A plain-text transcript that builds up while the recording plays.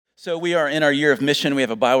So we are in our year of mission. We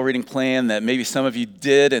have a Bible reading plan that maybe some of you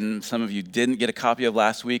did and some of you didn't get a copy of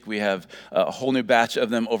last week. We have a whole new batch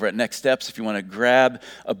of them over at Next Steps. If you want to grab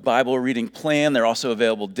a Bible reading plan, they're also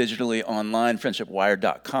available digitally online,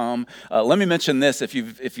 friendshipwired.com. Let me mention this. If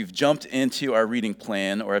you've jumped into our reading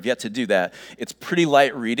plan or have yet to do that, it's pretty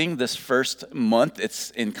light reading this first month.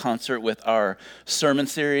 It's in concert with our sermon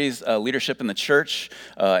series, Leadership in the Church,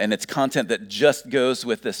 and it's content that just goes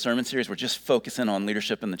with this sermon series. We're just focusing on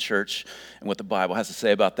leadership in the church and what the Bible has to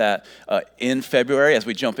say about that. In February, as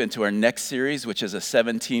we jump into our next series, which is a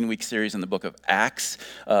 17-week series in the book of Acts,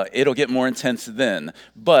 it'll get more intense then.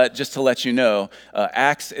 But just to let you know,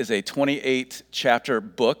 Acts is a 28-chapter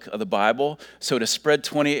book of the Bible. So to spread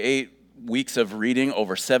 28 weeks of reading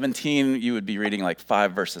over 17, you would be reading like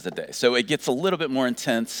 5 verses a day. So it gets a little bit more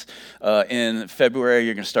intense. In February,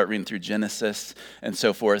 you're going to start reading through Genesis and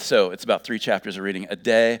so forth. So it's about 3 chapters of reading a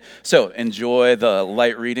day. So enjoy the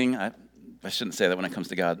light reading. I shouldn't say that when it comes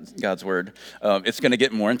to God's word. It's going to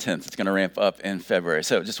get more intense. It's going to ramp up in February.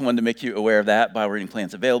 So just wanted to make you aware of that. Bible reading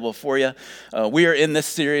plan's available for you. We are in this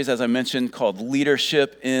series, as I mentioned, called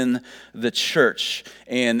Leadership in the Church.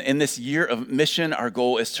 And in this year of mission, our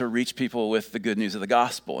goal is to reach people with the good news of the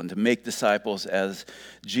gospel and to make disciples as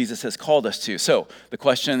Jesus has called us to. So the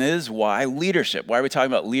question is, why leadership? Why are we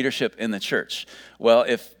talking about leadership in the church? Well,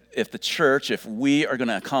 if the church, if we are going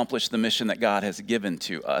to accomplish the mission that God has given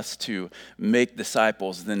to us to make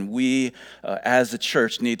disciples, then we, as a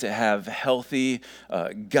church, need to have healthy,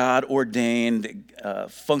 God-ordained,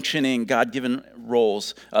 functioning, God-given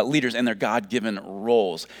roles, leaders in their God-given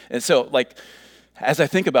roles. And so, as I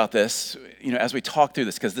think about this, as we talk through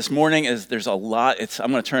this, because this morning there's a lot.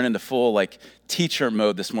 I'm going to turn into full teacher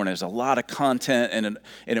mode this morning. There's a lot of content, and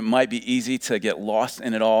it might be easy to get lost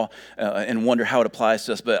in it all and wonder how it applies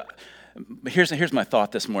to us. But here's my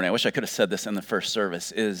thought this morning. I wish I could have said this in the first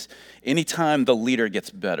service. Is anytime the leader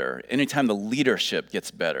gets better, anytime the leadership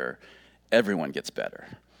gets better, everyone gets better.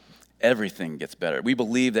 Everything gets better. We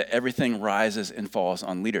believe that everything rises and falls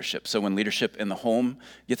on leadership. So when leadership in the home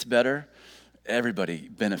gets better, everybody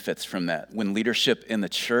benefits from that. When leadership in the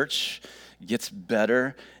church gets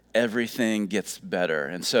better, everything gets better.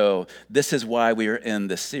 And so this is why we are in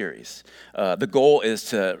this series. The goal is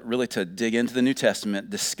to dig into the New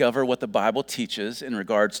Testament, discover what the Bible teaches in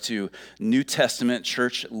regards to New Testament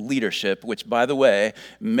church leadership, which, by the way,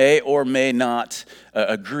 may or may not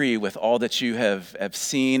agree with all that you have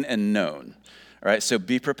seen and known. All right, so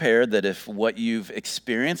be prepared that if what you've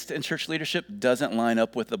experienced in church leadership doesn't line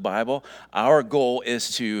up with the Bible, our goal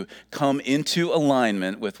is to come into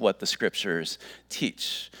alignment with what the scriptures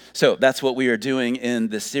teach. So that's what we are doing in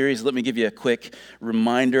this series. Let me give you a quick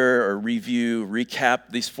reminder or recap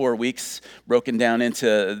these 4 weeks broken down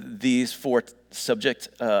into these 4 subject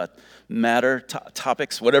matter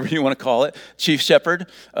topics, whatever you want to call it. Chief Shepherd,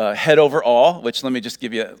 head over all, which let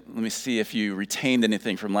me see if you retained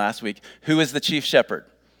anything from last week. Who is the Chief Shepherd?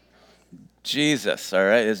 Jesus, all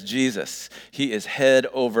right, is Jesus. He is head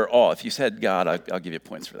over all. If you said God, I'll give you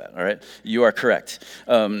points for that, all right? You are correct.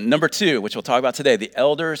 Number 2, which we'll talk about today, the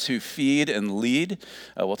elders who feed and lead.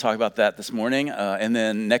 We'll talk about that this morning. And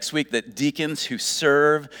then next week, the deacons who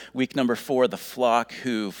serve. Week number 4, the flock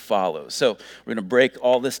who follows. So we're going to break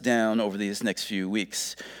all this down over these next few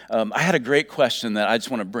weeks. I had a great question that I just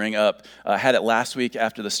want to bring up. I had it last week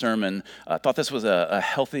after the sermon. I thought this was a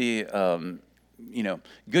healthy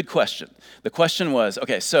good question. The question was,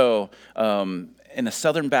 okay, so in a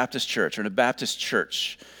Southern Baptist church or in a Baptist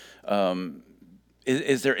church,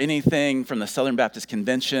 is there anything from the Southern Baptist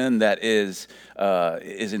Convention that is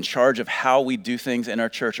in charge of how we do things in our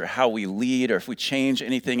church or how we lead, or if we change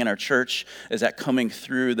anything in our church, is that coming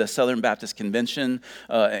through the Southern Baptist Convention?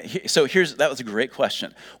 So that was a great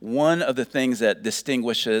question. One of the things that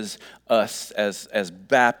distinguishes us as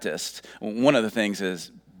Baptists, one of the things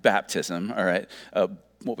is baptism, all right,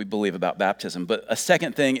 what we believe about baptism. But a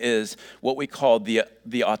second thing is what we call the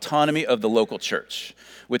autonomy of the local church,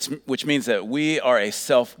 which means that we are a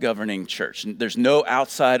self-governing church. There's no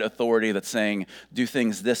outside authority that's saying, do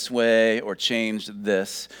things this way or change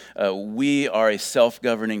this. We are a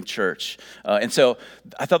self-governing church. And so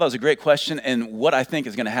I thought that was a great question. And what I think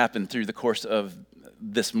is going to happen through the course of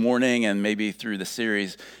this morning and maybe through the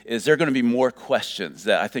series is there going to be more questions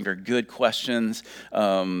that I think are good questions that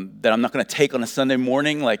I'm not going to take on a Sunday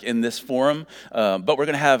morning like in this forum, but we're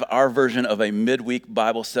going to have our version of a midweek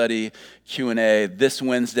Bible study Q&A this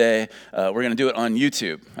Wednesday. We're going to do it on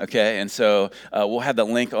YouTube, okay? And so we'll have the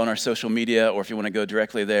link on our social media, or if you want to go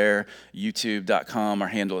directly there, youtube.com. Our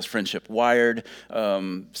handle is Friendship Wired.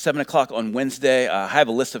 7 o'clock on Wednesday, I have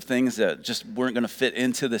a list of things that just weren't going to fit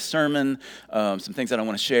into this sermon, some things that I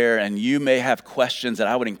want to share, and you may have questions that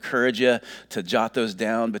I would encourage you to jot those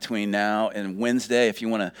down between now and Wednesday. If you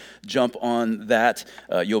want to jump on that,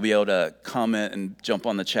 you'll be able to comment and jump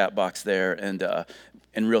on the chat box there, and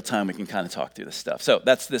in real time we can kind of talk through this stuff. So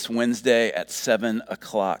that's this Wednesday at 7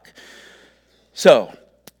 o'clock. So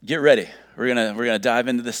get ready. We're gonna dive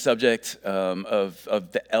into the subject of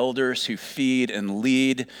the elders who feed and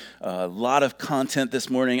lead. A lot of content this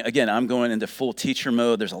morning. Again, I'm going into full teacher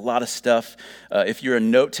mode. There's a lot of stuff. If you're a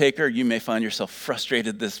note taker, you may find yourself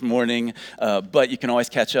frustrated this morning, but you can always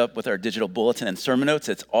catch up with our digital bulletin and sermon notes.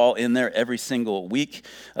 It's all in there every single week.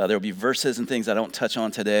 There will be verses and things I don't touch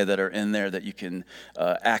on today that are in there that you can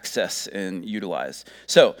access and utilize.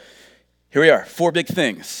 So here we are, 4 big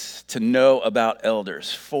things to know about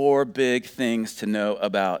elders. 4 big things to know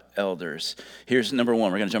about elders. Here's number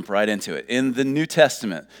 1. We're going to jump right into it. In the New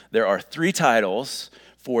Testament, there are 3 titles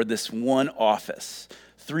for this one office.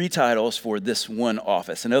 3 titles for this one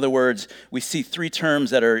office. In other words, we see 3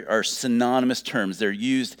 terms that are synonymous terms. They're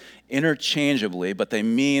used interchangeably, but they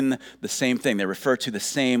mean the same thing. They refer to the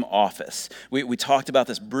same office. We talked about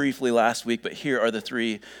this briefly last week, but here are the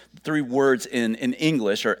three words in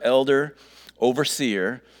English are elder,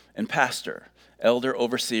 overseer, and pastor. Elder,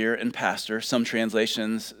 overseer, and pastor. Some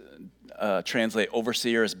translations translate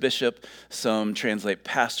overseer as bishop, some translate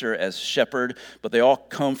pastor as shepherd, but they all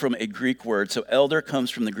come from a Greek word. So elder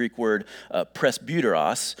comes from the Greek word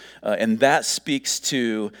presbyteros, and that speaks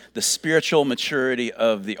to the spiritual maturity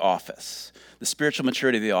of the office. The spiritual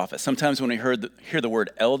maturity of the office. Sometimes when we hear the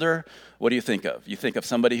word elder, what do you think of? You think of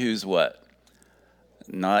somebody who's what?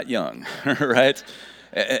 Not young, right?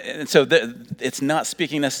 And so it's not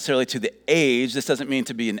speaking necessarily to the age. This doesn't mean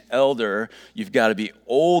to be an elder, you've got to be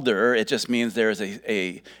older. It just means there is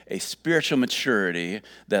a spiritual maturity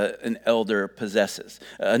that an elder possesses.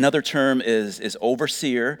 Another term is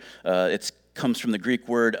overseer. It comes from the Greek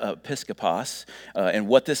word episkopos. And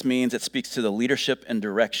what this means, it speaks to the leadership and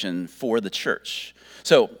direction for the church.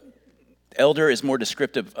 So elder is more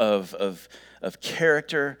descriptive of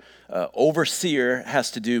character. Overseer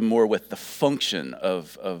has to do more with the function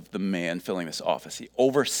of the man filling this office. He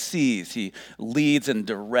oversees, he leads and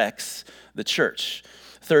directs the church.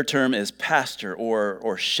 Third term is pastor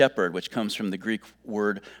or shepherd, which comes from the Greek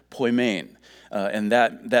word poimen. And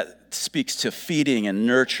that speaks to feeding and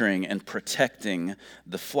nurturing and protecting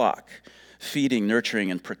the flock. Feeding,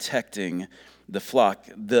 nurturing, and protecting the flock.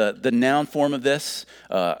 The noun form of this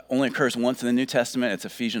only occurs once in the New Testament. It's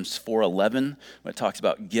Ephesians 4:11, when it talks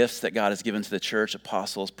about gifts that God has given to the church: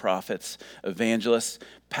 apostles, prophets, evangelists,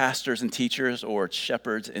 pastors and teachers, or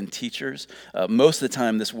shepherds and teachers. Most of the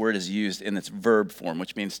time, this word is used in its verb form,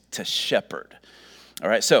 which means to shepherd. All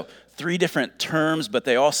right, so 3 different terms, but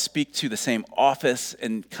they all speak to the same office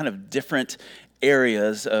in kind of different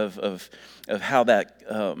areas of how that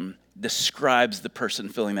describes the person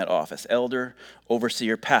filling that office: elder,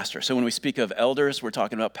 overseer, pastor. So when we speak of elders, we're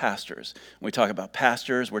talking about pastors. When we talk about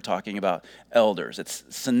pastors, we're talking about elders. It's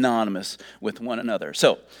synonymous with one another.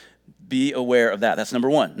 So be aware of that. That's number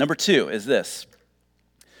 1. Number 2 is this: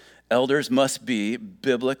 elders must be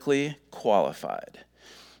biblically qualified.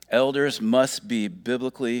 Elders must be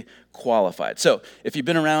biblically qualified. So if you've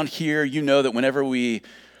been around here, you know that whenever we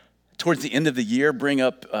towards the end of the year bring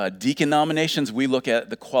up deacon nominations, we look at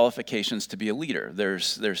the qualifications to be a leader.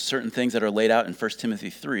 There's certain things that are laid out in 1 Timothy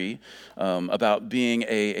 3 about being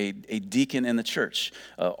a deacon in the church.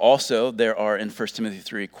 Also, there are in 1 Timothy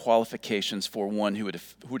 3 qualifications for one who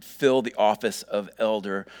would fill the office of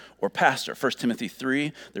elder or pastor. 1 Timothy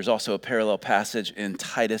 3, there's also a parallel passage in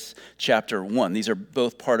Titus chapter 1. These are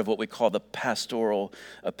both part of what we call the pastoral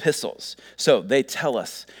epistles. So they tell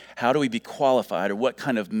us, how do we be qualified, or what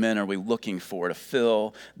kind of men are we looking for to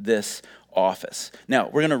fill this office? Now,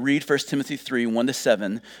 we're going to read 1 Timothy 3,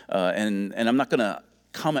 1-7, and I'm not going to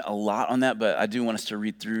comment a lot on that, but I do want us to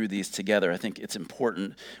read through these together. I think it's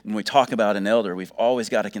important when we talk about an elder, we've always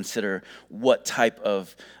got to consider what type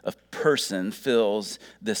of person fills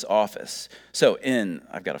this office. So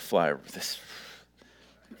I've got a flyer.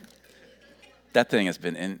 That thing has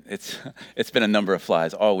been it's been a number of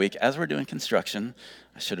flies all week. As we're doing construction,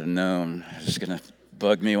 I should have known. It's just going to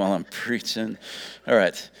bug me while I'm preaching. All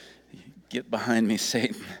right, get behind me,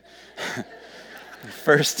 Satan.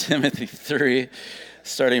 1 Timothy 3,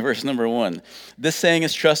 starting verse number 1. This saying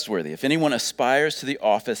is trustworthy. If anyone aspires to the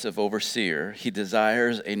office of overseer, he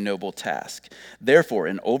desires a noble task. Therefore,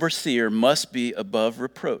 an overseer must be above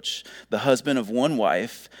reproach, the husband of one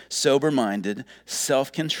wife, sober-minded,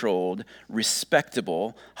 self-controlled,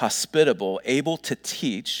 respectable, hospitable, able to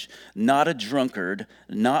teach, not a drunkard,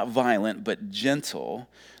 not violent, but gentle,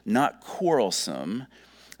 not quarrelsome,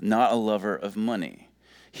 not a lover of money.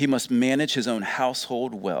 He must manage his own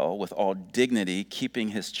household well with all dignity, keeping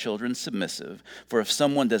his children submissive. For if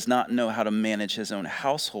someone does not know how to manage his own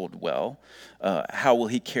household well, how will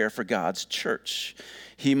he care for God's church?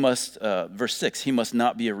 He must, verse 6, he must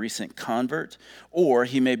not be a recent convert, or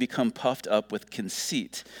he may become puffed up with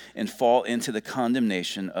conceit and fall into the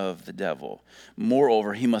condemnation of the devil.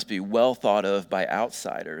 Moreover, he must be well thought of by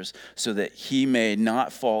outsiders, so that he may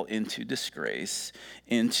not fall into disgrace,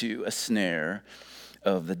 into a snare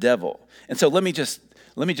of the devil. And so let me just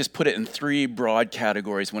put it in three broad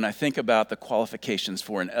categories. When I think about the qualifications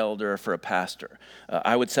for an elder, for a pastor,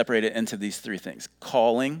 I would separate it into these three things: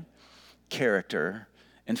 calling, character,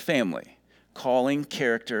 and family. Calling,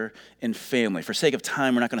 character, and family. For sake of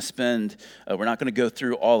time, we're not going to go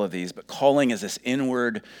through all of these, but calling is this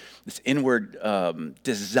inward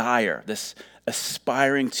desire, this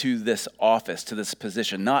aspiring to this office, to this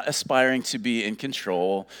position, not aspiring to be in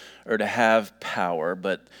control or to have power,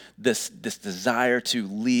 but this desire to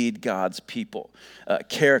lead God's people.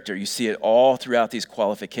 Character, you see it all throughout these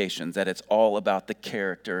qualifications, that it's all about the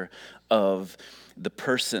character of the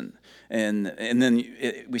person. And then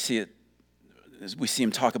we see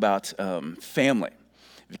him talk about family.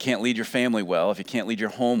 If you can't lead your family well, if you can't lead your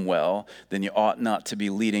home well, then you ought not to be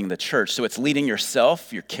leading the church. So it's leading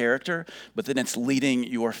yourself, your character, but then it's leading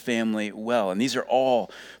your family well. And these are all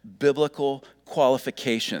biblical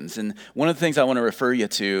qualifications. And one of the things I want to refer you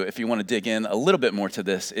to, if you want to dig in a little bit more to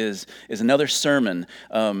this, is another sermon.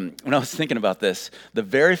 When I was thinking about this, the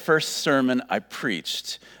very first sermon I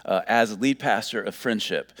preached as lead pastor of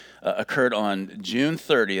Friendship occurred on June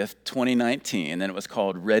 30th, 2019, and it was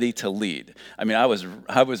called Ready to Lead. I mean, I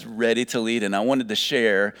was ready to lead, and I wanted to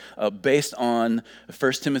share, based on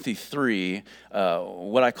 1 Timothy 3,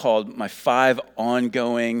 what I called my 5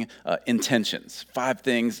 ongoing intentions, 5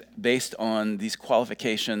 things based on these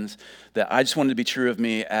qualifications that I just wanted to be true of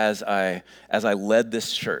me as I led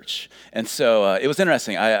this church. And so it was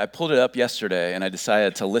interesting. I pulled it up yesterday, and I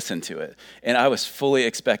decided to listen to it. And I was fully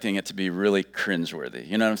expecting it to be really cringeworthy.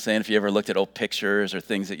 You know what I'm saying? If you ever looked at old pictures or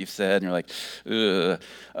things that you've said, and you're like, ugh.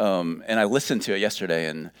 And I listened to it yesterday,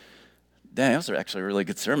 and dang, that was actually a really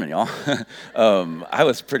good sermon, y'all. I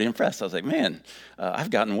was pretty impressed. I was like, man, I've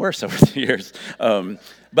gotten worse over the years.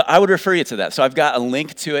 But I would refer you to that. So I've got a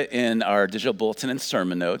link to it in our digital bulletin and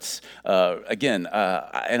sermon notes. And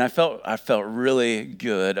I felt really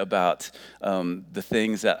good about the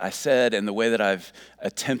things that I said and the way that I've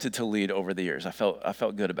attempted to lead over the years. I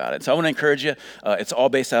felt good about it. So I want to encourage you. It's all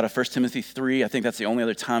based out of 1 Timothy 3. I think that's the only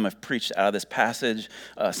other time I've preached out of this passage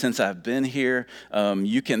since I've been here.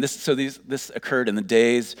 This occurred in the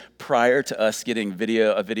days prior to us getting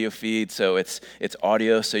a video feed. So it's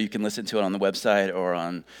audio, so you can listen to it on the website or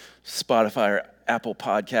on Spotify or Apple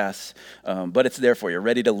Podcasts, but it's there for you,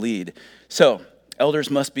 ready to lead. So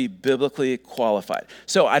elders must be biblically qualified.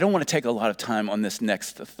 So I don't want to take a lot of time on this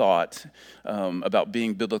next thought about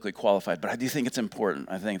being biblically qualified, but I do think it's important.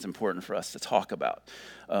 I think it's important for us to talk about.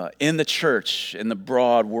 In the church, in the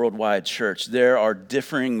broad worldwide church, there are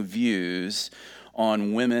differing views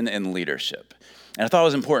on women in leadership. And I thought it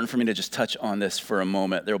was important for me to just touch on this for a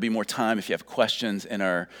moment. There will be more time if you have questions in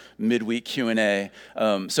our midweek Q&A.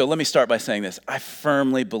 So let me start by saying this. I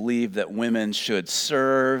firmly believe that women should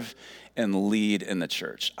serve and lead in the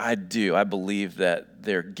church. I do. I believe that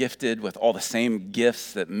they're gifted with all the same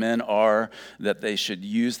gifts that men are, that they should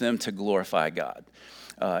use them to glorify God.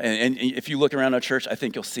 And if you look around our church, I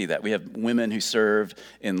think you'll see that. We have women who serve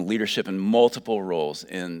in leadership in multiple roles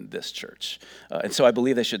in this church. And so I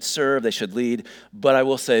believe they should serve, they should lead. But I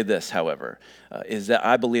will say this, however, is that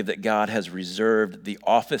I believe that God has reserved the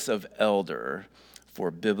office of elder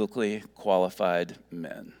for biblically qualified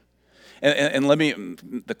men. And let me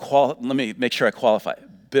make sure I qualify.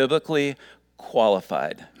 Biblically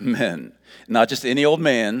qualified men, not just any old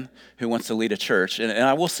man who wants to lead a church. And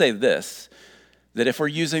I will say this, that if we're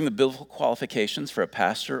using the biblical qualifications for a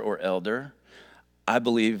pastor or elder, I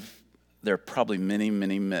believe there are probably many,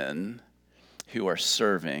 many men who are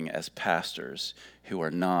serving as pastors who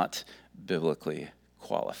are not biblically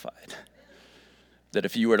qualified. That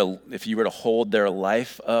if you were to hold their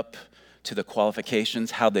life up to the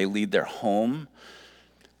qualifications, how they lead their home,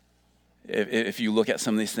 if you look at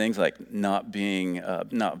some of these things like not being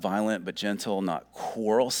not violent but gentle, not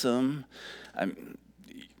quarrelsome,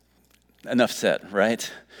 enough said,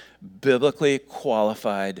 right? Biblically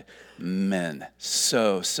qualified men.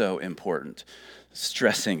 So important.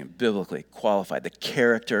 Stressing biblically qualified, the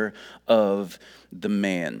character of the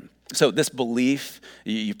man. So this belief,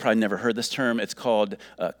 you've probably never heard this term, it's called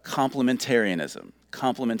complementarianism.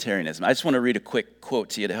 complementarianism. I just want to read a quick quote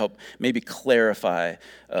to you to help maybe clarify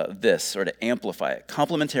this or to amplify it.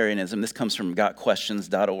 Complementarianism, this comes from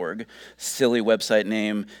gotquestions.org, silly website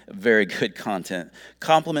name, very good content.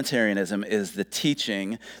 Complementarianism is the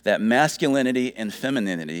teaching that masculinity and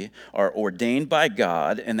femininity are ordained by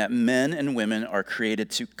God and that men and women are created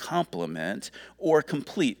to complement or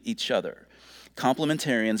complete each other.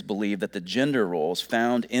 Complementarians believe that the gender roles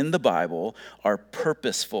found in the Bible are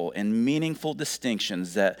purposeful and meaningful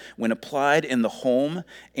distinctions that, when applied in the home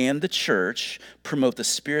and the church, promote the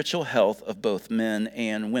spiritual health of both men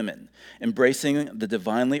and women. Embracing the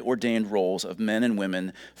divinely ordained roles of men and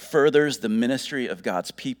women furthers the ministry of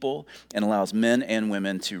God's people and allows men and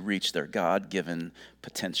women to reach their God-given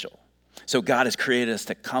potential. So God has created us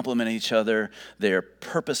to complement each other. They're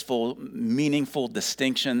purposeful, meaningful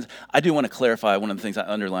distinctions. I do want to clarify, one of the things I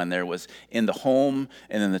underlined there was in the home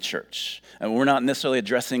and in the church. And we're not necessarily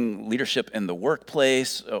addressing leadership in the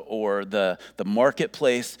workplace or the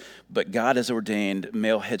marketplace, but God has ordained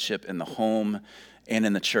male headship in the home and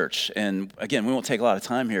in the church. And again, we won't take a lot of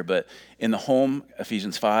time here, but in the home,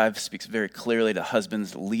 Ephesians 5 speaks very clearly to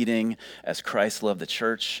husbands leading as Christ loved the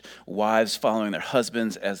church, wives following their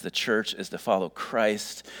husbands as the church is to follow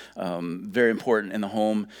Christ. Very important in the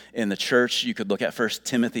home. In the church, you could look at 1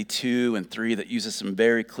 Timothy 2 and 3 that uses some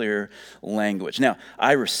very clear language. Now,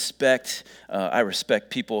 I respect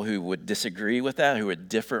people who would disagree with that, who would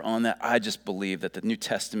differ on that. I just believe that the New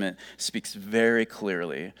Testament speaks very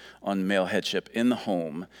clearly on male headship in the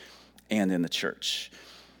home and in the church.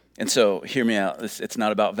 And so, hear me out. It's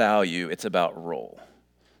not about value, it's about role.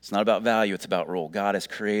 It's not about value, it's about role. God has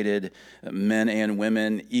created men and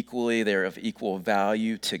women equally. They're of equal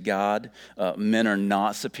value to God. Men are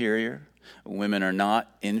not superior. Women are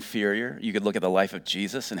not inferior. You could look at the life of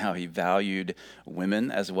Jesus and how he valued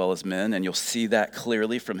women as well as men, and you'll see that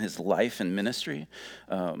clearly from his life and ministry.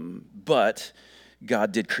 But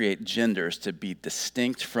God did create genders to be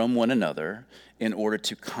distinct from one another in order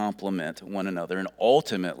to complement one another and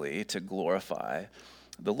ultimately to glorify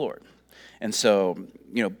the Lord. And so,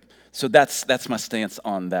 so that's my stance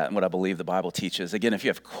on that and what I believe the Bible teaches. Again, if you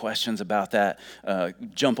have questions about that,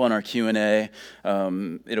 jump on our Q&A.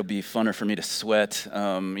 It'll be funner for me to sweat,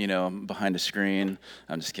 behind a screen.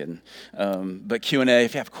 I'm just kidding. But Q&A,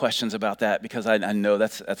 if you have questions about that, because I know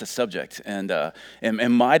that's a subject. And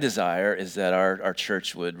my desire is that our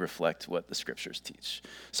church would reflect what the scriptures teach.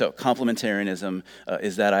 So complementarianism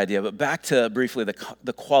is that idea. But back to briefly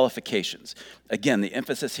the qualifications. Again, the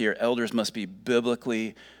emphasis here, elders must be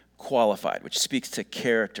biblically qualified, which speaks to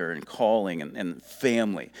character and calling and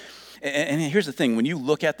family. And here's the thing, when you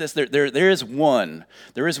look at this, there is one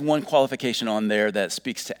qualification on there that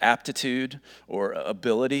speaks to aptitude or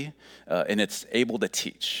ability, and it's able to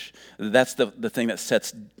teach. That's the thing that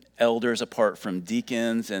sets elders apart from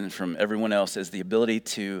deacons and from everyone else, is the ability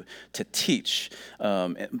to teach.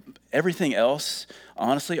 Everything else,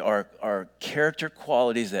 honestly, are character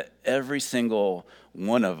qualities that every single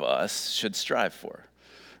one of us should strive for.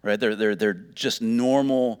 Right? They're just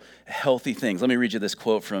normal, healthy things. Let me read you this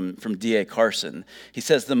quote from D.A. Carson. He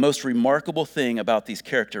says, "The most remarkable thing about these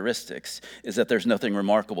characteristics is that there's nothing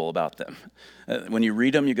remarkable about them." When you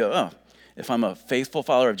read them, you go, oh, if I'm a faithful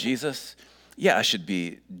follower of Jesus, yeah, I should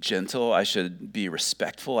be gentle, I should be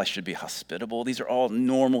respectful, I should be hospitable. These are all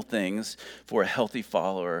normal things for a healthy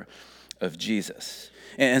follower of Jesus.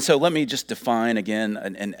 And so let me just define again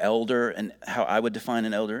an elder and how I would define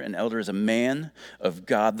an elder. An elder is a man of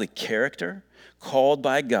godly character, called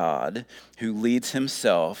by God, who leads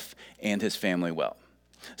himself and his family well.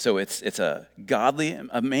 So it's a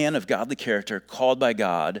man of godly character, called by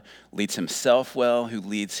God, leads himself well, who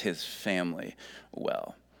leads his family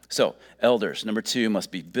well. So elders, number 2,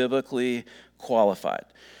 must be biblically qualified.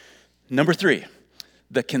 Number 3,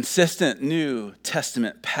 the consistent New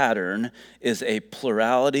Testament pattern is a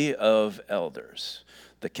plurality of elders.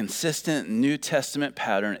 The consistent New Testament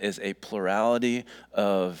pattern is a plurality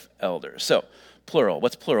of elders. So, plural,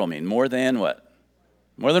 what's plural mean? More than what?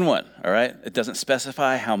 More than one, all right? It doesn't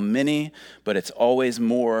specify how many, but it's always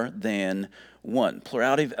more than one.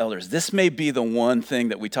 Plurality of elders. This may be the one thing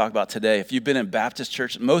that we talk about today. If you've been in Baptist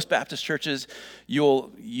church, most Baptist churches,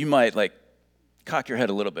 you might cock your head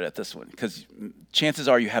a little bit at this one, because chances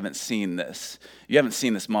are you haven't seen this. You haven't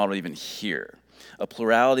seen this model even here. A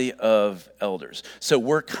plurality of elders. So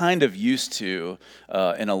we're kind of used to,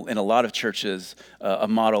 in a lot of churches, a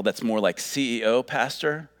model that's more like CEO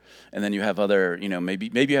pastor, and then you have other, maybe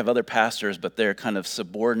you have other pastors, but they're kind of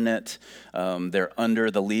subordinate. They're under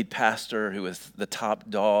the lead pastor, who is the top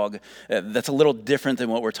dog. That's a little different than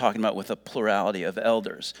what we're talking about with a plurality of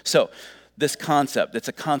elders. So this concept. It's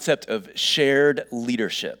a concept of shared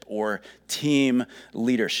leadership or team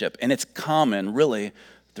leadership. And it's common, really,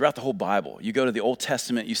 throughout the whole Bible. You go to the Old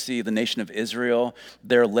Testament, you see the nation of Israel,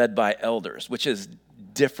 they're led by elders, which is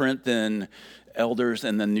different than elders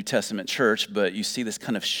in the New Testament church, but you see this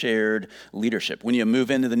kind of shared leadership. When you move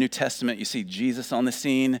into the New Testament, you see Jesus on the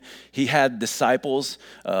scene. He had disciples,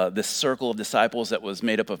 this circle of disciples that was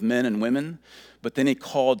made up of men and women, but then he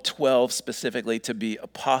called 12 specifically to be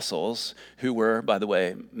apostles, who were, by the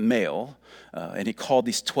way, male, and he called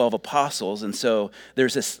these 12 apostles, and so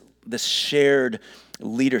there's this shared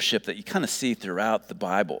leadership that you kind of see throughout the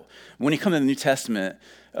Bible. When you come to the New Testament,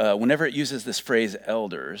 whenever it uses this phrase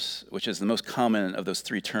elders, which is the most common of those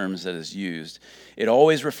three terms that is used, it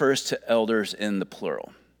always refers to elders in the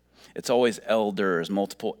plural. It's always elders,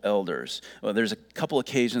 multiple elders. Well, there's a couple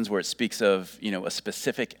occasions where it speaks of, a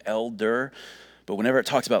specific elder, but whenever it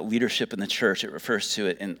talks about leadership in the church, it refers to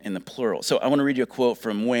it in the plural. So I want to read you a quote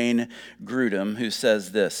from Wayne Grudem, who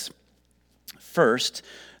says this: "First,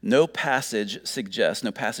 no passage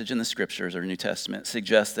in the scriptures or New Testament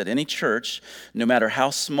suggests that any church, no matter how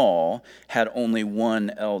small, had only one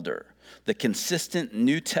elder. The consistent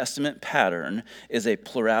New Testament pattern is a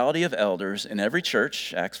plurality of elders in every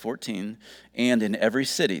church, Acts 14, and in every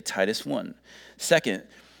city, Titus 1. Second,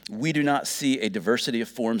 we do not see a diversity of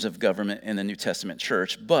forms of government in the New Testament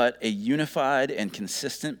church, but a unified and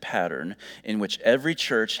consistent pattern in which every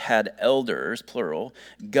church had elders, plural,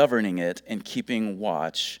 governing it and keeping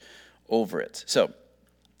watch over it." So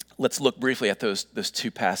let's look briefly at those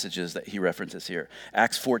two passages that he references here.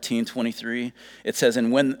 Acts 14:23, it says,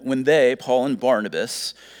 "And when they, Paul and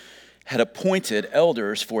Barnabas, had appointed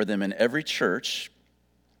elders for them in every church,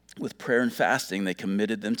 with prayer and fasting, they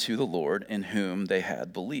committed them to the Lord in whom they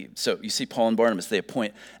had believed." So you see Paul and Barnabas, they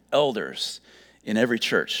appoint elders in every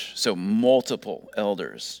church. So multiple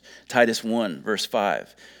elders. Titus 1, verse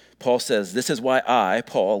 5, Paul says, "This is why I,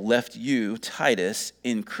 Paul, left you, Titus,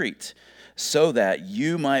 in Crete, so that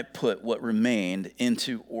you might put what remained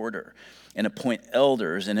into order and appoint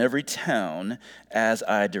elders in every town as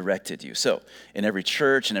I directed you." So in every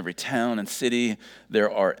church, in every town and city, there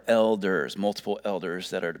are elders, multiple elders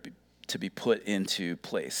that are to be put into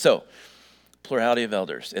place. So plurality of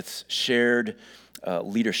elders. It's shared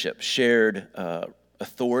leadership, shared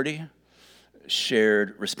authority,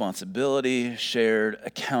 shared responsibility, shared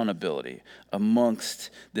accountability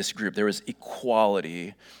amongst this group. There was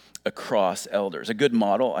equality across elders. A good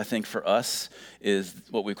model, I think, for us is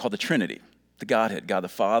what we call the Trinity, the Godhead, God the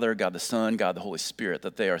Father, God the Son, God the Holy Spirit,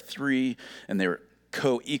 that they are three and they're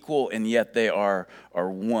co-equal and yet they are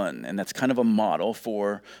one. And that's kind of a model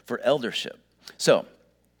for eldership. So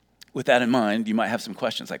with that in mind, you might have some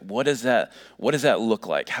questions like, what does that look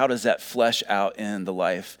like? How does that flesh out in the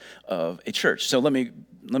life of a church? So let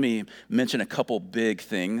me mention a couple big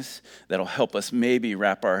things that'll help us maybe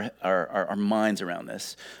wrap our minds around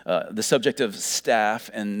this. The subject of staff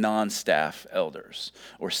and non-staff elders,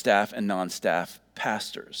 or staff and non-staff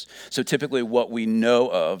pastors. So typically what we know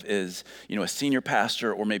of is, a senior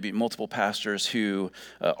pastor or maybe multiple pastors who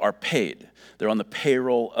are paid. They're on the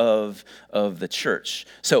payroll of the church.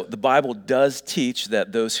 So the Bible does teach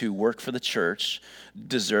that those who work for the church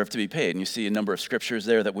deserve to be paid. And you see a number of scriptures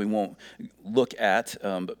there that we won't look at,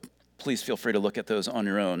 but please feel free to look at those on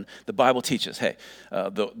your own. The Bible teaches, hey,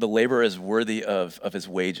 the laborer is worthy of his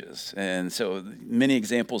wages. And so many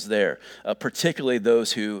examples there, particularly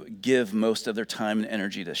those who give most of their time and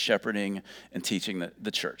energy to shepherding and teaching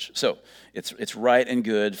the church. So it's right and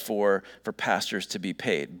good for pastors to be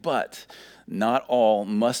paid, but not all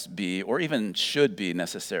must be or even should be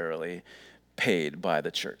necessarily paid by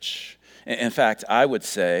the church. In fact, I would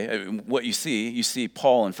say what you see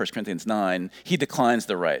Paul in 1 Corinthians 9, he declines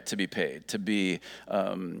the right to be paid, to be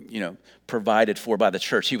provided for by the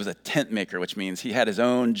church. He was a tent maker, which means he had his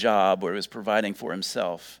own job where he was providing for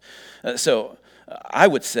himself. So I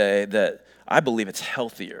would say that I believe it's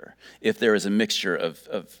healthier if there is a mixture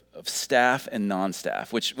of staff and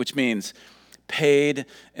non-staff, which means paid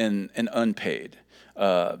and unpaid.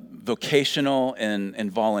 Vocational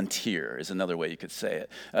and volunteer is another way you could say it.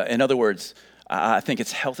 In other words, I think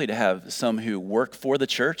it's healthy to have some who work for the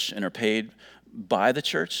church and are paid by the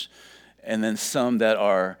church, and then some that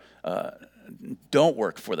are don't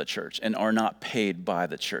work for the church and are not paid by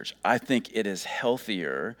the church. I think it is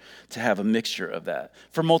healthier to have a mixture of that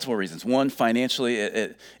for multiple reasons. One, financially,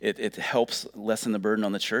 it helps lessen the burden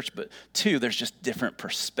on the church. But two, there's just different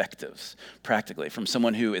perspectives practically from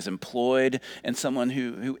someone who is employed and someone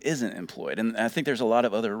who isn't employed. And I think there's a lot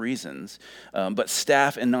of other reasons. But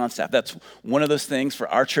staff and non-staff, that's one of those things for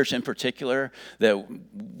our church in particular that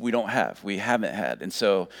we don't have. We haven't had. And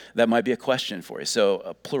so that might be a question for you. So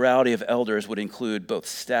a plurality of elders would include both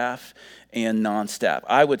staff and non-staff.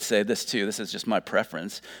 I would say this too, this is just my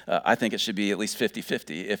preference. I think it should be at least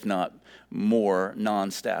 50-50, if not more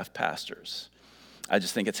non-staff pastors. I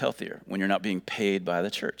just think it's healthier when you're not being paid by the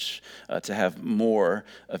church to have more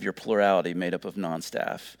of your plurality made up of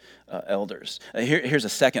non-staff elders. Here's a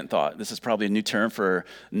second thought. This is probably a new term for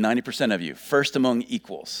 90% of you. First among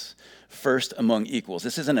equals. First among equals.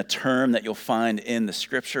 This isn't a term that you'll find in the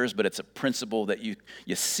scriptures, but it's a principle that you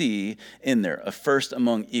see in there, a first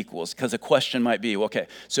among equals. Because a question might be, okay,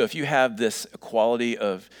 so if you have this equality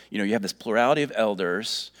of, you have this plurality of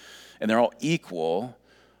elders, and they're all equal,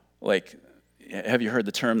 like, have you heard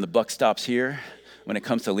the term, the buck stops here? When it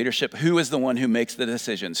comes to leadership, who is the one who makes the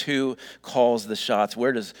decisions? Who calls the shots?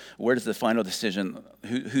 Where does the final decision,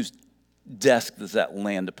 whose desk does that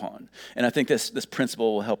land upon? And I think this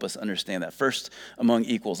principle will help us understand that. First among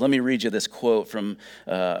equals. Let me read you this quote from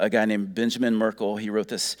a guy named Benjamin Merkle. He wrote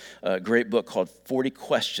this great book called 40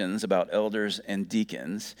 Questions About Elders and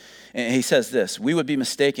Deacons. And he says this: "We would be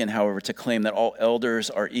mistaken, however, to claim that all elders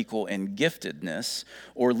are equal in giftedness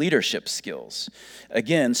or leadership skills."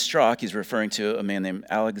 Again, Strauch, he's referring to a man named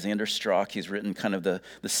Alexander Strauch. He's written kind of the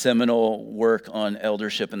seminal work on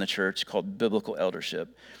eldership in the church called Biblical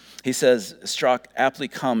Eldership. He says, Strauch aptly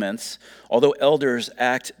comments, "Although elders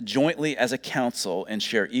act jointly as a council and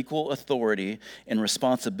share equal authority and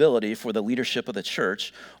responsibility for the leadership of the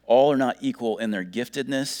church, all are not equal in their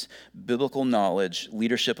giftedness, biblical knowledge,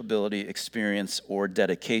 leadership ability, experience, or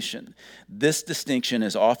dedication. This distinction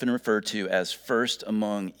is often referred to as first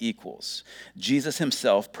among equals. Jesus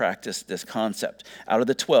himself practiced this concept. Out of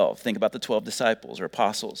the 12, think about the 12 disciples or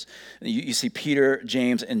apostles. You see Peter,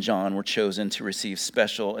 James, and John were chosen to receive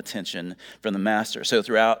special attention from the master. So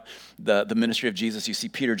throughout the ministry of Jesus, you see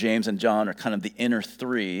Peter, James, and John are kind of the inner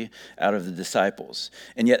three out of the disciples.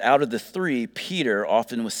 And yet out of the three, Peter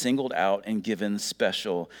often was singled out and given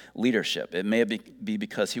special leadership. It may be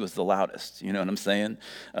because he was the loudest, you know what I'm saying?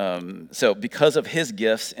 So because of his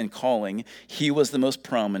gifts and calling, he was the most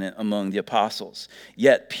prominent among the apostles.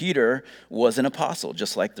 Yet Peter was an apostle,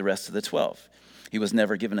 just like the rest of the 12. He was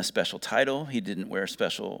never given a special title. He didn't wear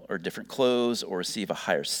special or different clothes or receive a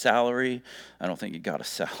higher salary. I don't think he got a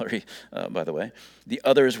salary, by the way. The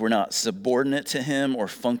others were not subordinate to him or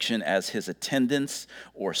function as his attendants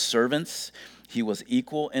or servants. He was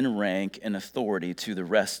equal in rank and authority to the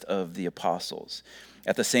rest of the apostles.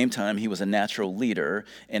 At the same time, he was a natural leader,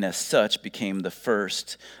 and as such became the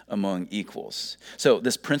first among equals." So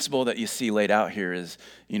this principle that you see laid out here is,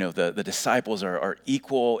 the disciples are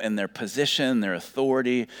equal in their position, their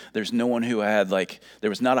authority. There's no one who had there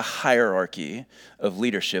was not a hierarchy of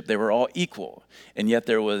leadership. They were all equal, and yet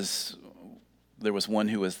there was one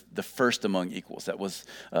who was the first among equals, that was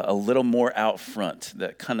a little more out front,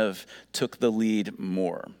 that kind of took the lead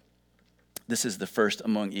more. This is the first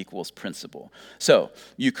among equals principle. So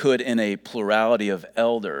you could, in a plurality of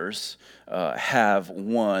elders, have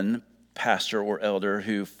one pastor or elder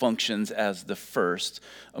who functions as the first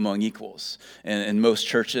among equals. And in most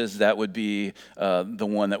churches, that would be the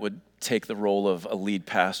one that would take the role of a lead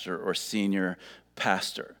pastor or senior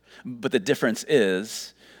pastor. But the difference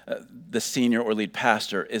is, the senior or lead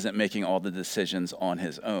pastor isn't making all the decisions on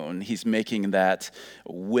his own. He's making that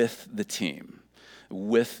with the team,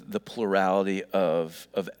 with the plurality of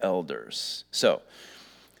elders. So,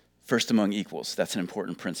 first among equals, that's an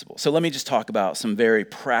important principle. So let me just talk about some very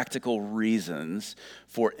practical reasons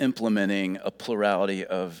for implementing a plurality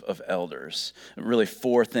of elders. Really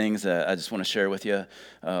 4 things that I just want to share with you.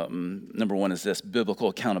 Number 1 is this: biblical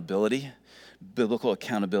accountability. Biblical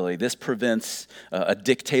accountability. This prevents a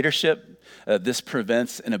dictatorship. This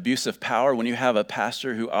prevents an abuse of power. When you have a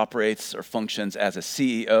pastor who operates or functions as a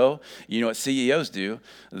CEO, you know what CEOs do?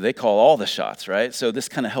 They call all the shots, right? So this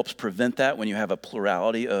kind of helps prevent that when you have a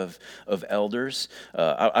plurality of elders.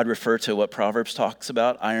 I'd refer to what Proverbs talks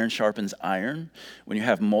about: iron sharpens iron. When you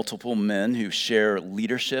have multiple men who share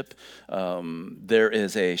leadership, there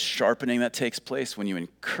is a sharpening that takes place when you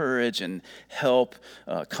encourage and help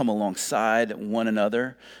come alongside one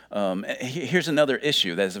another. Here's another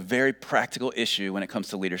issue that is a very practical issue when it comes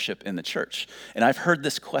to leadership in the church. And I've heard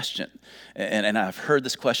this question, and I've heard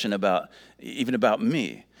this question about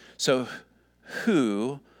me. So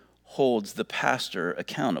who holds the pastor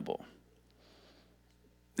accountable?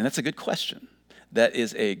 And that's a good question. That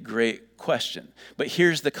is a great question. But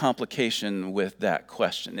here's the complication with that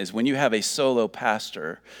question, is when you have a solo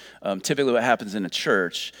pastor, typically what happens in a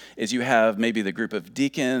church is you have maybe the group of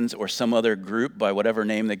deacons or some other group, by whatever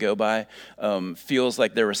name they go by, feels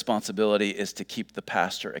like their responsibility is to keep the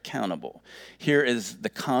pastor accountable. Here is the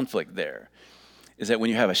conflict there, is that when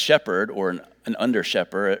you have a shepherd or an under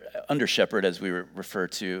shepherd as we refer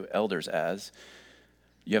to elders as,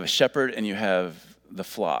 you have a shepherd and you have the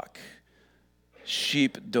flock.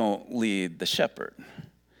 Sheep don't lead the shepherd.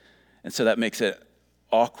 And so that makes it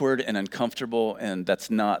awkward and uncomfortable, and that's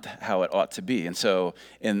not how it ought to be. And so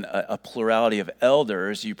in a plurality of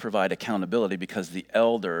elders, you provide accountability because the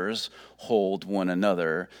elders hold one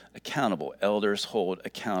another accountable. Elders hold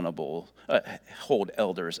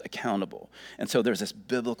elders accountable. And so there's this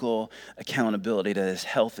biblical accountability that is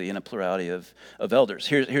healthy in a plurality of elders.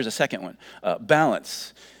 Here's a second one,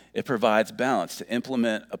 balance. It provides balance. To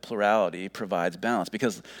implement a plurality provides balance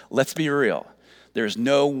because let's be real. There's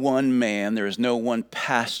no one man, there is no one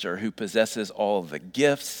pastor who possesses all of the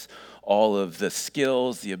gifts, all of the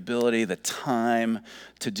skills, the ability, the time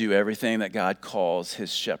to do everything that God calls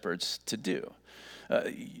his shepherds to do.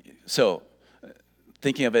 So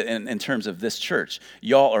thinking of it in terms of this church,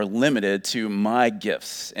 y'all are limited to my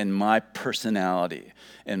gifts and my personality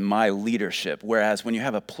and my leadership. Whereas when you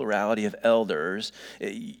have a plurality of elders,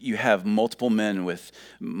 you have multiple men with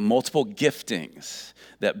multiple giftings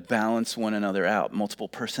that balance one another out, multiple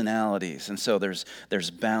personalities. And so there's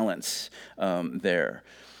balance there.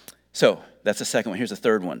 So that's the second one. Here's the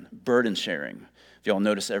third one, burden sharing. If y'all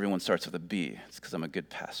notice, everyone starts with a B. It's because I'm a good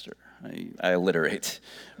pastor. I alliterate.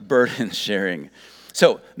 Burden sharing.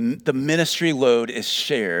 So the ministry load is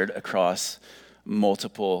shared across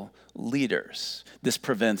multiple leaders. This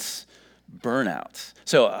prevents burnout.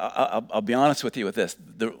 So I'll be honest with you with this.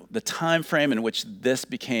 The time frame in which this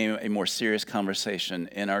became a more serious conversation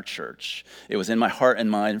in our church, it was in my heart and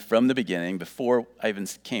mind from the beginning, before I even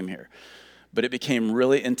came here. But it became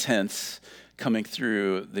really intense coming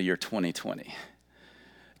through the year 2020.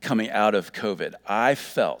 Coming out of COVID, I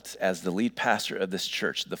felt as the lead pastor of this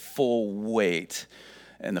church the full weight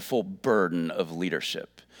and the full burden of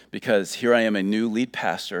leadership. Because here I am, a new lead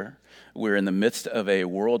pastor. We're in the midst of a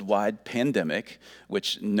worldwide pandemic,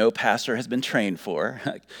 which no pastor has been trained for.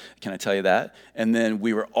 Can I tell you that? And then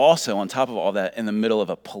we were also, on top of all that, in the middle of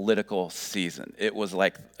a political season. It was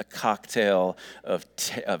like a cocktail of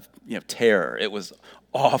terror. It was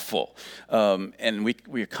awful. And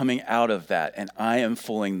we are coming out of that, and I am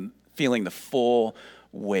feeling the full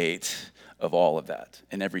weight of all of that.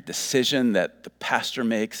 And every decision that the pastor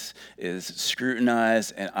makes is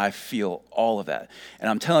scrutinized, and I feel all of that. And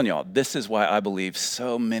I'm telling y'all, this is why I believe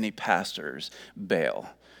so many pastors bail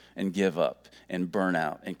and give up and burn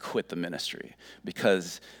out and quit the ministry,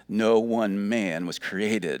 because no one man was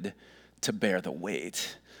created to bear the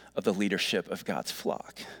weight of the leadership of God's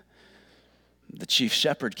flock. The chief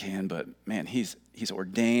shepherd can, but man, he's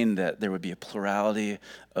ordained that there would be a plurality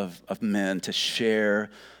of men to share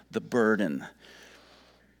the burden.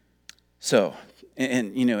 So,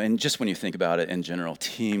 and just when you think about it in general,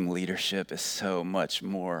 team leadership is so much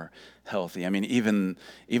more healthy. I mean, even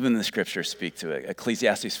the scriptures speak to it.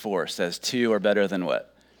 Ecclesiastes 4 says 2 are better than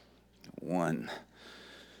what? 1.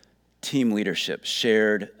 Team leadership,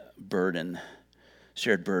 shared burdens.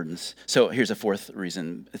 So here's a fourth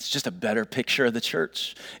reason. It's just a better picture of the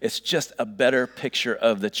church. It's just a better picture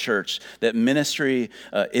of the church, that ministry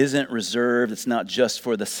isn't reserved. It's not just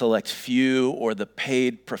for the select few or the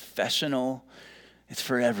paid professional. It's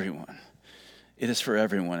for everyone. It is for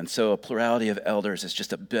everyone. And so a plurality of elders is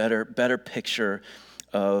just a better picture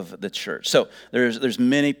of the church. So there's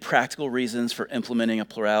many practical reasons for implementing a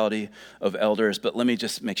plurality of elders, but let me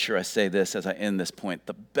just make sure I say this as I end this point.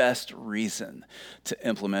 The best reason to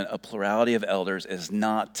implement a plurality of elders is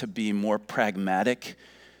not to be more pragmatic,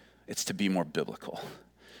 it's to be more biblical.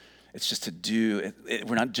 It's just to do it.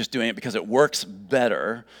 We're not just doing it because it works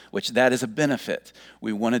better, which that is a benefit.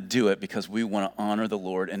 We want to do it because we want to honor the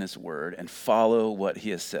Lord and his word and follow what he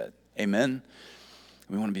has said. Amen?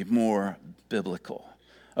 We want to be more biblical.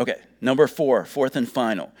 Okay, number 4, fourth and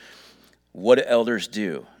final. What do elders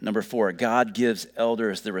do? Number 4, God gives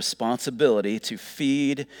elders the responsibility to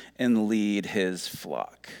feed and lead his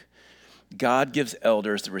flock. God gives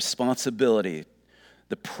elders the responsibility,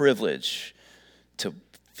 the privilege to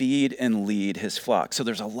feed and lead his flock. So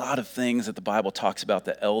there's a lot of things that the Bible talks about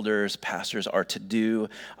that elders, pastors are to do.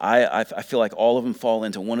 I feel like all of them fall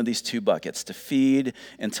into one of these two buckets, to feed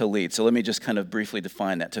and to lead. So let me just kind of briefly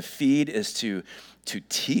define that. To feed is to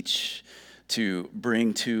teach, to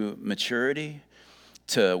bring to maturity,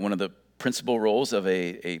 to one of the principal roles of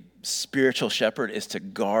a spiritual shepherd is to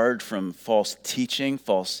guard from false teaching,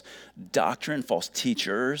 false doctrine, false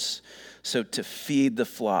teachers. So to feed the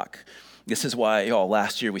flock. This is why, y'all,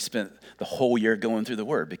 last year we spent the whole year going through the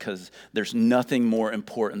Word, because there's nothing more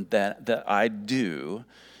important that I do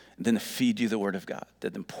than to feed you the Word of God,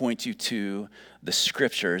 than point you to the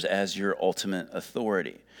Scriptures as your ultimate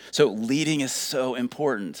authority. So leading is so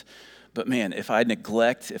important. But man, if I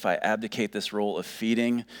abdicate this role of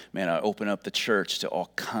feeding, man, I open up the church to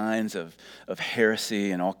all kinds of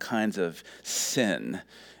heresy and all kinds of sin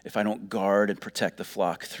if I don't guard and protect the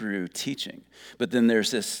flock through teaching. But then there's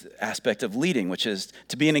this aspect of leading, which is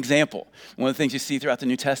to be an example. One of the things you see throughout the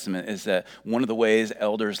New Testament is that one of the ways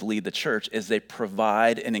elders lead the church is they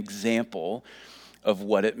provide an example of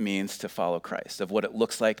what it means to follow Christ, of what it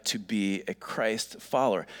looks like to be a Christ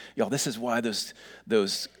follower. Y'all, this is why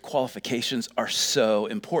those qualifications are so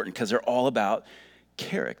important, because they're all about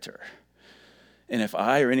character. And if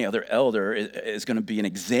I or any other elder is going to be an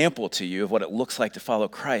example to you of what it looks like to follow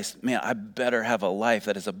Christ, man, I better have a life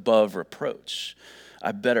that is above reproach.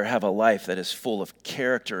 I better have a life that is full of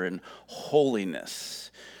character and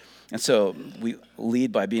holiness. And so we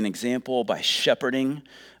lead by being an example, by shepherding,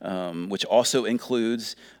 which also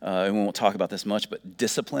includes, and we won't talk about this much, but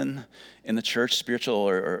discipline in the church, spiritual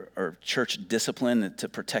or church discipline to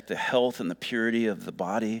protect the health and the purity of the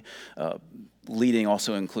body. Leading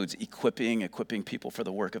also includes equipping people for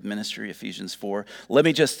the work of ministry, Ephesians 4. Let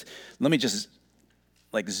me just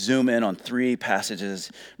like zoom in on 3 passages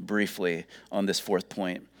briefly on this 4th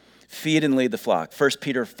point. Feed and lead the flock. 1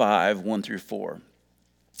 Peter 5, 1 through 4.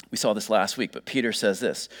 We saw this last week, but Peter says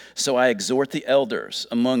this: "So I exhort the elders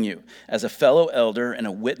among you, as a fellow elder and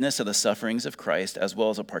a witness of the sufferings of Christ, as well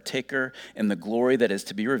as a partaker in the glory that is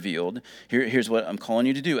to be revealed." Here's what I'm calling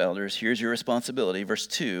you to do, elders. Here's your responsibility. Verse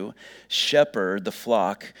 2, "Shepherd the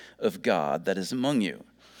flock of God that is among you,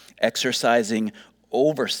 exercising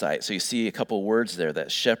oversight." So you see a couple words there,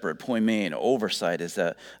 that shepherd, poimen, oversight is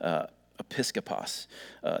that episkopos,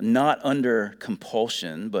 not under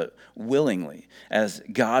compulsion, but willingly, as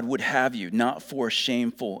God would have you, not for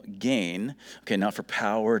shameful gain, okay, not for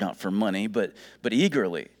power, not for money, but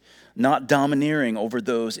eagerly, not domineering over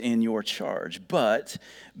those in your charge, but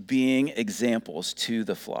being examples to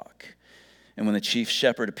the flock. And when the chief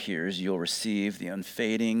shepherd appears, you'll receive the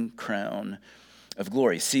unfading crown of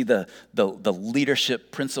glory. See the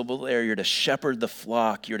leadership principle there. You're to shepherd the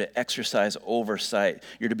flock. You're to exercise oversight.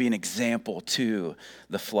 You're to be an example to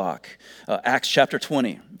the flock. Acts chapter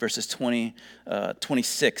 20, verses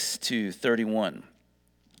 26 to 31.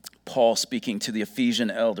 Paul speaking to the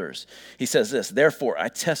Ephesian elders. He says this: "Therefore I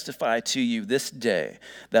testify to you this day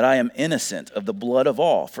that I am innocent of the blood of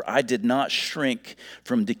all, for I did not shrink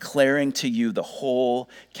from declaring to you the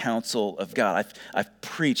whole counsel of God." I've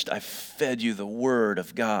preached, I've fed you the word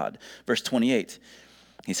of God. Verse 28,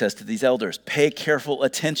 he says to these elders, "Pay careful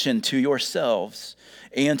attention to yourselves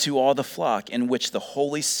and to all the flock in which the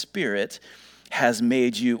Holy Spirit has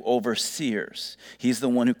made you overseers." He's the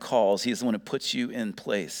one who calls. He's the one who puts you in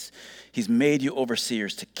place. He's made you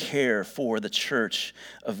overseers to care for the church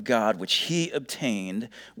of God, which he obtained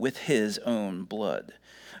with his own blood.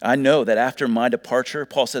 I know that after my departure,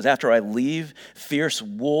 Paul says, after I leave, fierce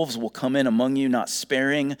wolves will come in among you, not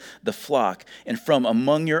sparing the flock. And from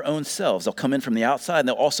among your own selves, they'll come in from the outside, and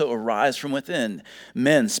they'll also arise from within,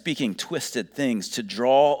 men speaking twisted things to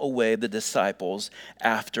draw away the disciples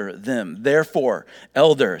after them. Therefore,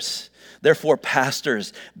 elders, therefore,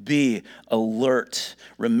 pastors, be alert,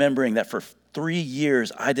 remembering that for 3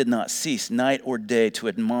 years I did not cease night or day to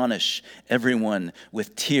admonish everyone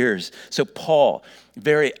with tears. So Paul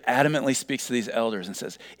very adamantly speaks to these elders and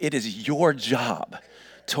says, it is your job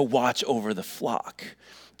to watch over the flock,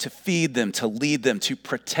 to feed them, to lead them, to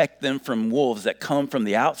protect them from wolves that come from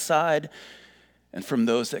the outside and from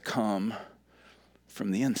those that come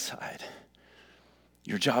from the inside.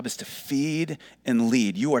 Your job is to feed and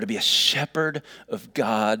lead. You are to be a shepherd of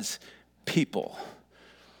God's people.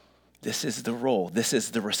 This is the role. This is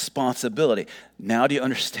the responsibility. Now do you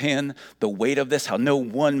understand the weight of this? How no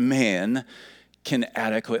one man can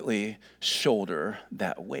adequately shoulder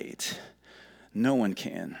that weight. No one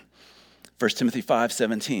can. 1 Timothy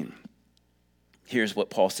 5:17. Here's what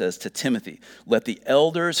Paul says to Timothy. Let the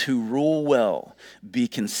elders who rule well be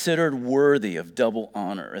considered worthy of double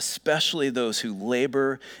honor, especially those who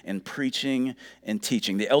labor in preaching and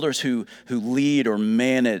teaching. The elders who lead or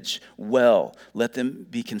manage well, let them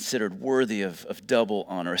be considered worthy of double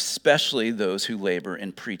honor, especially those who labor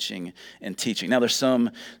in preaching and teaching. Now, there's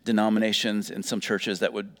some denominations in some churches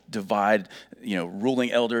that would divide,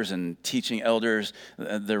 ruling elders and teaching elders.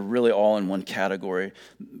 They're really all in one category.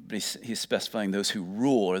 But he's specifying those who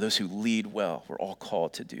rule or those who lead well. We're all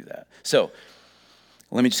called to do that. So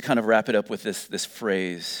let me just kind of wrap it up with this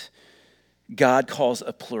phrase. God calls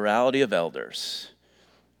a plurality of elders,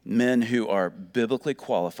 men who are biblically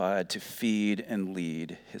qualified to feed and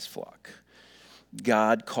lead his flock.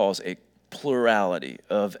 God calls a plurality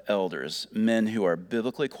of elders, men who are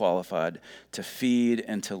biblically qualified to feed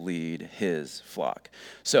and to lead his flock.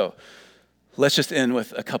 So let's just end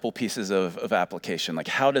with a couple pieces of application. Like,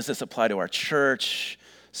 how does this apply to our church?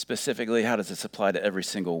 Specifically, how does this apply to every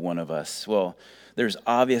single one of us? Well, there's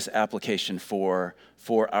obvious application for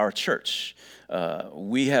our church.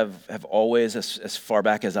 We have always, as far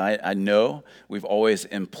back as I know, we've always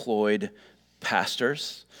employed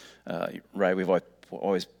pastors, right? We've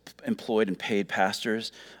always employed and paid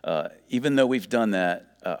pastors. Even though we've done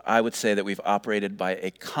that, I would say that we've operated by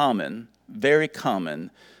a common, very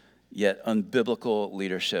common, yet unbiblical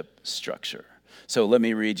leadership structure. So let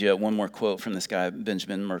me read you one more quote from this guy,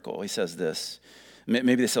 Benjamin Merkle. He says this.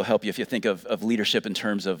 Maybe this will help you if you think of leadership in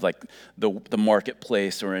terms of like the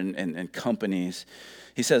marketplace or in companies.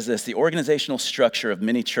 He says this: the organizational structure of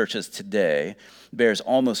many churches today bears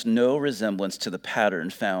almost no resemblance to the pattern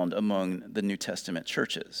found among the New Testament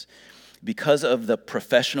churches. Because of the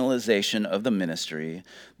professionalization of the ministry,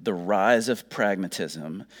 the rise of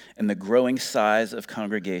pragmatism, and the growing size of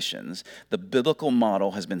congregations, the biblical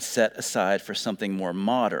model has been set aside for something more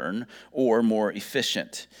modern or more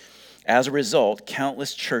efficient. As a result,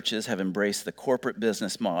 countless churches have embraced the corporate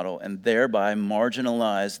business model and thereby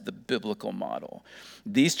marginalized the biblical model.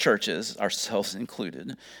 These churches, ourselves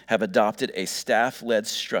included, have adopted a staff-led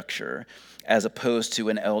structure as opposed to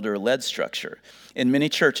an elder-led structure. In many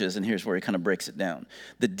churches, and here's where he kind of breaks it down,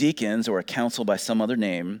 the deacons, or a council by some other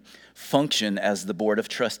name, function as the board of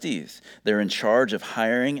trustees. They're in charge of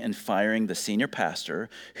hiring and firing the senior pastor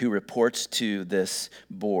who reports to this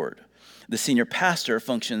board. The senior pastor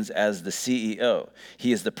functions as the CEO.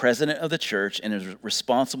 He is the president of the church and is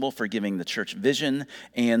responsible for giving the church vision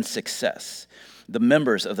and success. The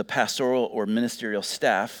members of the pastoral or ministerial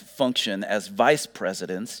staff function as vice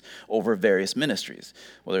presidents over various ministries,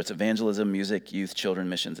 whether it's evangelism, music, youth, children,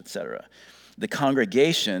 missions, etc. The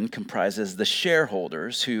congregation comprises the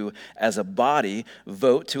shareholders who, as a body,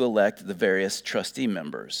 vote to elect the various trustee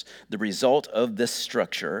members. The result of this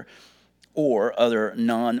structure or other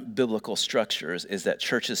non-biblical structures is that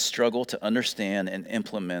churches struggle to understand and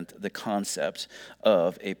implement the concept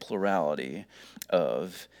of a plurality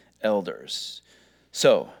of elders.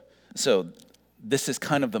 So this is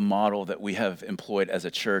kind of the model that we have employed as a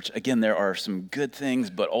church. Again, there are some good things,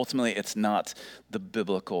 but ultimately it's not the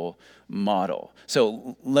biblical model.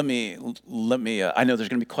 So let me. I know there's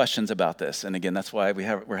going to be questions about this, and again, that's why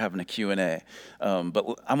we're having a Q&A.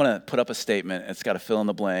 But I'm going to put up a statement. It's got to fill in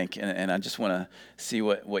the blank, and I just want to see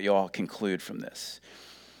what you all conclude from this.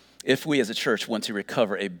 If we as a church want to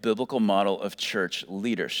recover a biblical model of church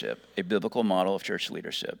leadership,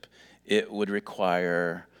 it would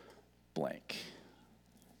require blank.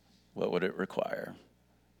 What would it require?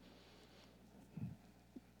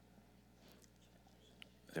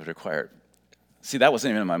 It would require, see, that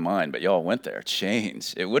wasn't even in my mind, but y'all went there.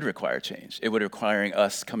 Change. It would require change. It would require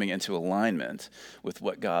us coming into alignment with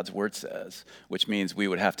what God's word says, which means we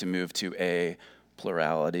would have to move to a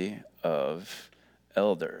plurality of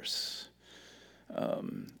elders.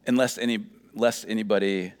 Lest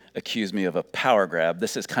anybody accuse me of a power grab,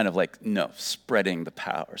 this is kind of like, spreading the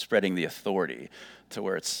power, spreading the authority to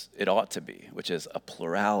where it ought to be, which is a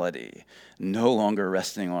plurality, no longer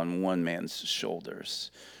resting on one man's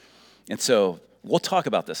shoulders. And so we'll talk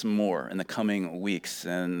about this more in the coming weeks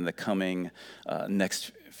and the coming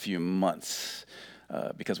next few months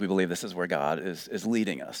because we believe this is where God is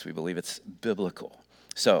leading us. We believe it's biblical.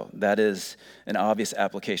 So that is an obvious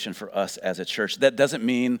application for us as a church. That doesn't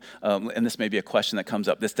mean, and this may be a question that comes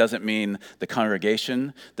up, this doesn't mean the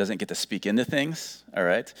congregation doesn't get to speak into things, all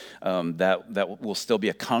right? That will still be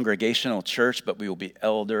a congregational church, but we will be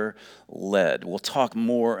elder-led. We'll talk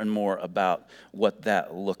more and more about what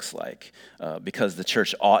that looks like because the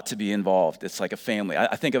church ought to be involved. It's like a family.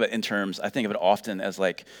 I think of it often as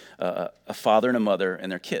like a father and a mother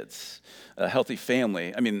and their kids. A healthy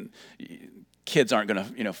family, kids aren't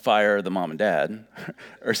going to, fire the mom and dad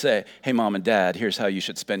or say, hey, mom and dad, here's how you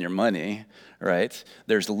should spend your money, right?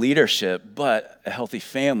 There's leadership, but a healthy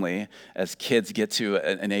family, as kids get to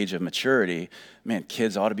an age of maturity, man,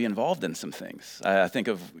 kids ought to be involved in some things. I think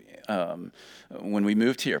of when we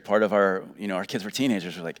moved here, part of our kids were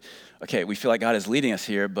teenagers. We're like, okay, we feel like God is leading us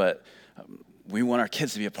here, but we want our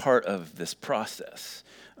kids to be a part of this process.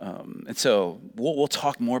 And so we'll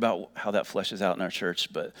talk more about how that fleshes out in our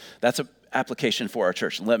church, but that's an application for our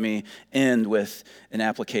church. Let me end with an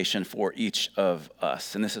application for each of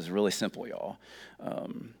us. And this is really simple, y'all.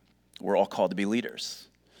 We're all called to be leaders.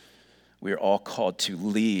 We are all called to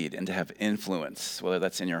lead and to have influence, whether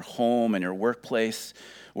that's in your home, in your workplace.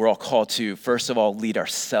 We're all called to, first of all, lead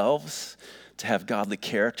ourselves, to have godly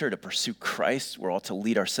character, to pursue Christ. We're all to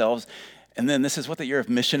lead ourselves. And then this is what the year of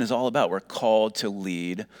mission is all about. We're called to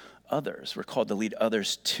lead others. We're called to lead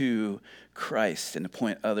others to Christ and to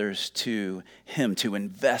point others to Him, to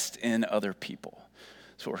invest in other people.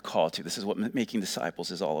 That's what we're called to. This is what making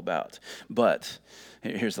disciples is all about. But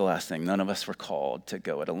here's the last thing. None of us were called to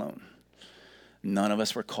go it alone. None of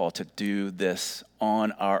us were called to do this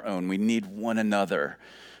on our own. We need one another.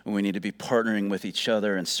 We need to be partnering with each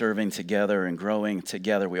other and serving together and growing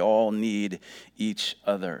together. We all need each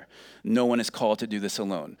other. No one is called to do this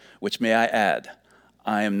alone, which, may I add,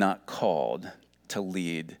 I am not called to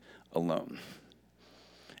lead alone.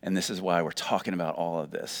 And this is why we're talking about all of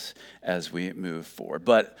this as we move forward.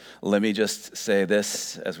 But let me just say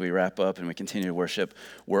this as we wrap up and we continue to worship.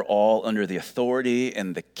 We're all under the authority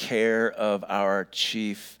and the care of our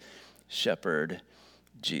chief shepherd,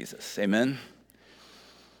 Jesus. Amen?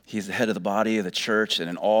 He's the head of the body of the church, and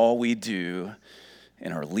in all we do,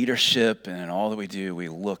 in our leadership and in all that we do, we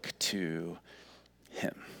look to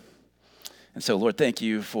Him. And so, Lord, thank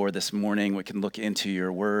you for this morning. We can look into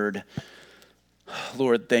your word.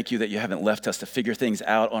 Lord, thank you that you haven't left us to figure things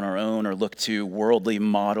out on our own or look to worldly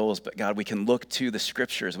models, but God, we can look to the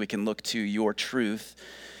scriptures. We can look to your truth.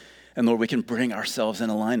 And Lord, we can bring ourselves in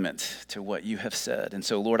alignment to what you have said. And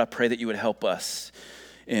so, Lord, I pray that you would help us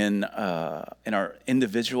in our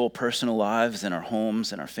individual personal lives, in our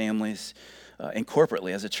homes, in our families, and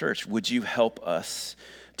corporately as a church. Would you help us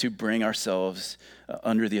to bring ourselves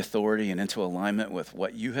under the authority and into alignment with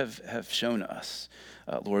what you have shown us?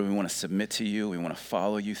 Lord, we want to submit to you. We want to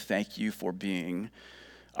follow you. Thank you for being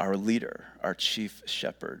our leader, our chief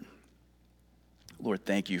shepherd. Lord,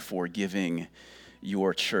 thank you for giving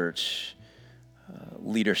your church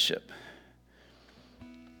leadership.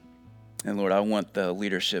 And Lord, I want the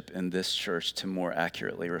leadership in this church to more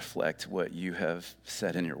accurately reflect what you have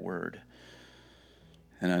said in your word.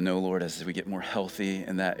 And I know, Lord, as we get more healthy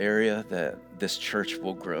in that area, that this church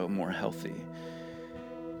will grow more healthy.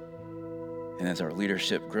 And as our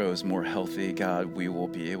leadership grows more healthy, God, we will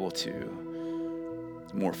be able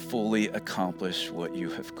to more fully accomplish what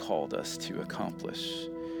you have called us to accomplish.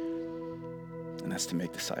 And that's to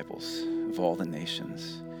make disciples of all the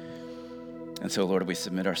nations. And so, Lord, we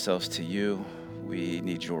submit ourselves to you. We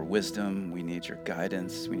need your wisdom. We need your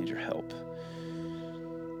guidance. We need your help.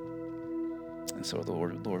 And so,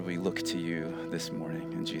 Lord, we look to you this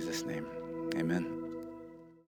morning. In Jesus' name, amen.